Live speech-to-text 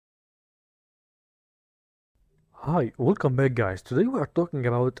Hi, welcome back guys. Today we are talking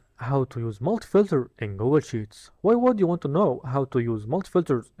about how to use multi-filter in Google Sheets. Why would you want to know how to use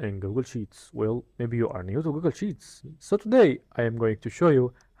multi-filters in Google Sheets? Well, maybe you are new to Google Sheets. So today I am going to show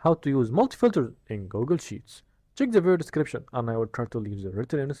you how to use multi-filters in Google Sheets. Check the video description and I will try to leave the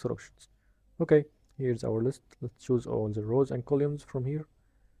written instructions. Okay, here's our list. Let's choose all the rows and columns from here.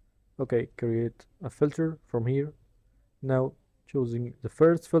 Okay, create a filter from here. Now choosing the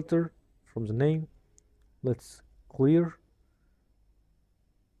first filter from the name. Let's clear,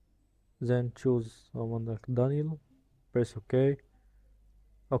 then choose someone like Daniel, press OK.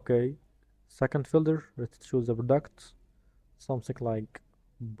 Okay, second filter, let's choose the product, something like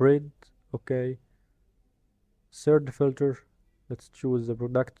bread. Okay, third filter, let's choose the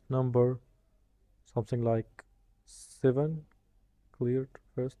product number, something like 7, cleared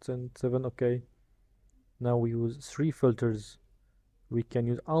first and 7. Okay, now we use 3 filters. We can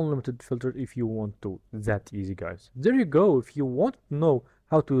use unlimited filter if you want to. That easy, guys. There you go. If you want to know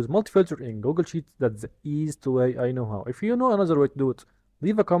how to use multi-filter in Google Sheets, that's the easiest way I know how. If you know another way to do it,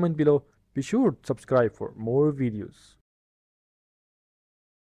 leave a comment below. Be sure to subscribe for more videos.